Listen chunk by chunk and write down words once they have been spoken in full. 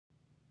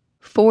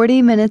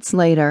40 minutes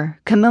later,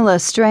 Camilla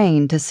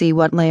strained to see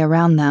what lay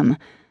around them.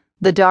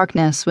 The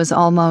darkness was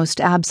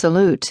almost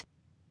absolute.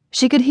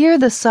 She could hear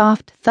the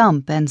soft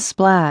thump and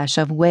splash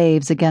of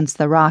waves against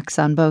the rocks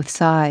on both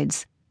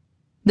sides.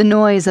 The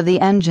noise of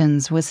the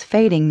engines was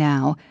fading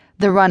now,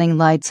 the running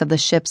lights of the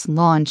ship's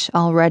launch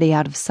already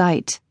out of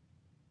sight.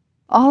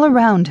 All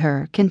around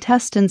her,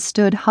 contestants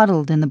stood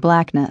huddled in the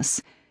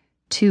blackness,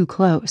 too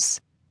close.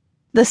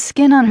 The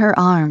skin on her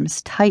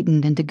arms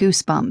tightened into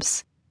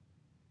goosebumps.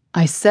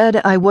 "I said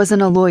I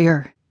wasn't a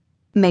lawyer,"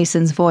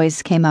 Mason's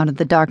voice came out of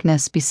the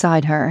darkness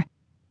beside her.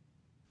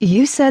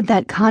 "You said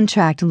that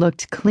contract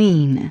looked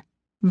clean,"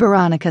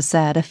 Veronica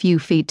said a few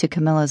feet to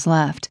Camilla's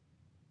left.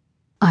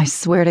 "I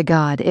swear to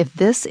God, if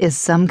this is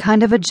some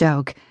kind of a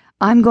joke,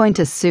 I'm going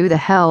to sue the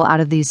hell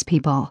out of these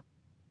people."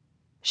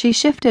 She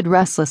shifted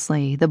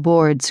restlessly, the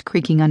boards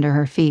creaking under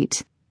her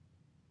feet.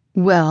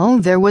 "Well,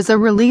 there was a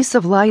release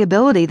of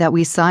liability that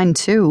we signed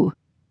too,"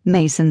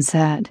 Mason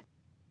said.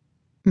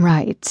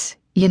 "Right.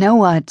 You know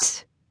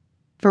what?"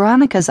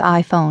 Veronica's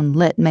iPhone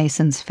lit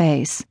Mason's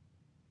face.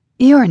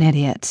 "You're an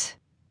idiot."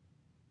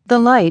 The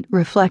light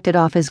reflected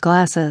off his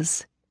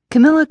glasses.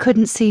 Camilla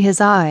couldn't see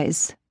his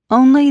eyes,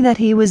 only that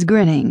he was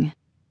grinning.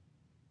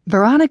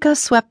 Veronica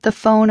swept the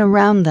phone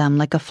around them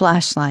like a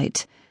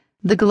flashlight.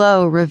 The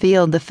glow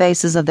revealed the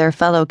faces of their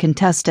fellow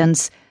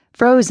contestants,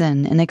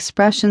 frozen in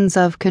expressions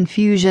of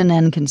confusion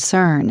and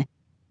concern.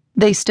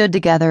 They stood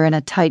together in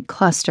a tight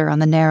cluster on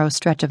the narrow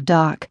stretch of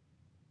dock.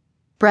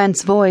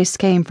 Brent's voice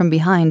came from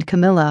behind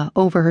Camilla,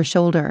 over her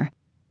shoulder.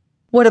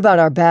 "What about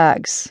our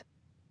bags?"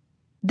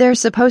 "They're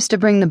supposed to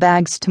bring the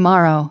bags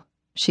tomorrow,"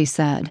 she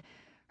said.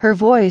 Her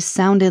voice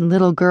sounded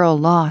little girl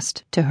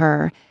lost to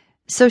her,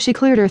 so she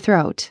cleared her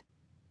throat.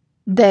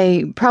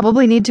 "They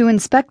probably need to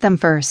inspect them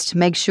first,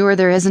 make sure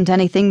there isn't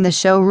anything the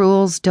show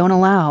rules don't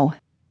allow."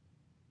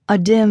 A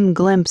dim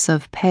glimpse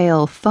of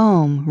pale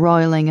foam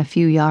roiling a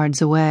few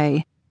yards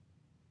away.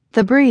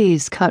 The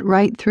breeze cut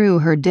right through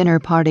her dinner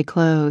party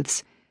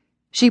clothes.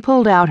 She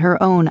pulled out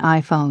her own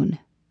iPhone.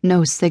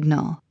 No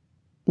signal.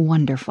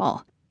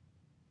 Wonderful.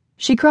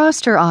 She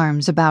crossed her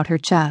arms about her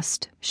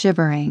chest,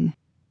 shivering.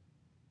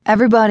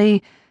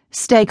 "Everybody,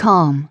 stay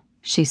calm,"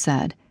 she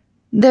said.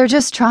 "They're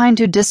just trying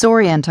to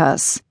disorient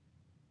us."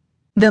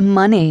 "The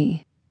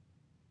money."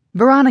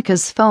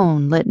 Veronica's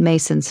phone lit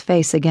Mason's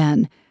face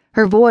again.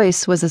 Her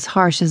voice was as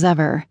harsh as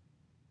ever.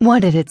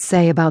 "What did it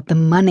say about the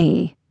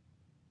money?"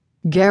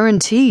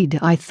 "Guaranteed,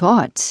 I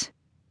thought."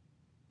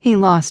 He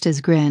lost his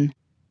grin.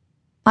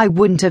 "I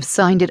wouldn't have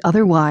signed it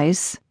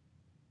otherwise."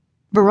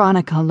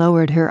 Veronica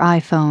lowered her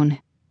iPhone.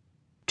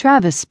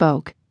 Travis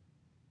spoke.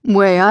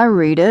 "Way I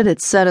read it,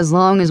 it said as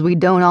long as we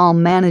don't all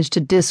manage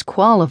to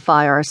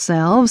disqualify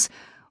ourselves,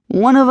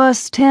 one of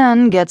us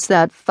 10 gets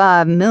that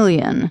 5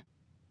 million.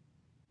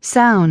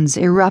 Sounds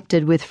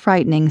erupted with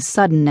frightening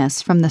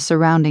suddenness from the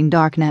surrounding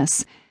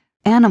darkness.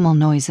 Animal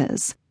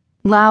noises.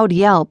 Loud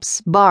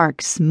yelps,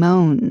 barks,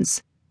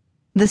 moans.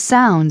 The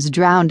sounds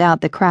drowned out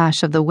the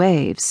crash of the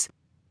waves.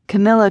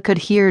 Camilla could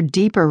hear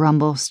deeper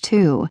rumbles,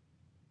 too.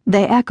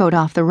 They echoed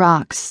off the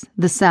rocks,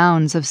 the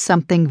sounds of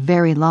something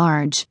very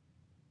large.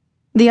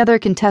 The other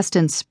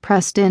contestants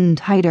pressed in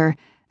tighter,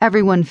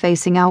 everyone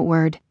facing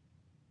outward.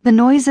 The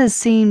noises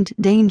seemed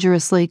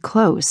dangerously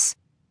close.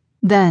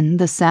 Then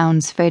the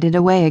sounds faded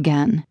away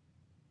again.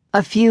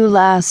 A few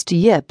last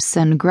yips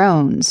and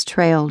groans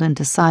trailed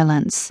into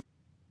silence.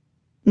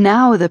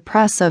 Now the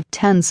press of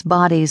tense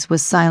bodies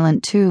was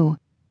silent too.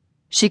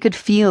 She could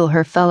feel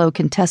her fellow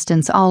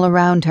contestants all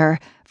around her,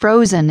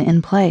 frozen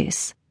in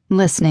place,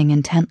 listening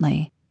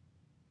intently.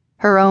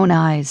 Her own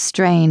eyes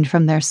strained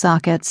from their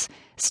sockets,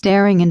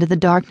 staring into the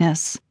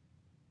darkness.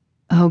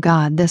 Oh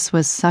God, this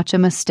was such a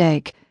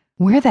mistake.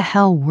 Where the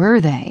hell were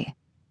they?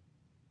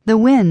 The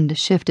wind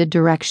shifted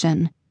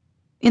direction.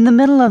 In the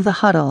middle of the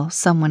huddle,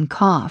 someone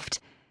coughed.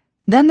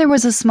 Then there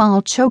was a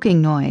small choking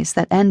noise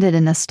that ended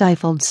in a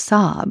stifled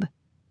sob.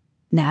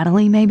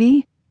 Natalie,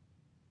 maybe?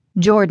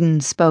 Jordan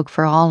spoke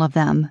for all of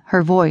them.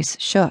 Her voice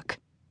shook.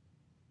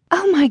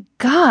 "Oh my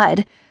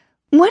God!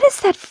 What is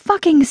that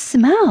fucking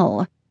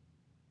smell?"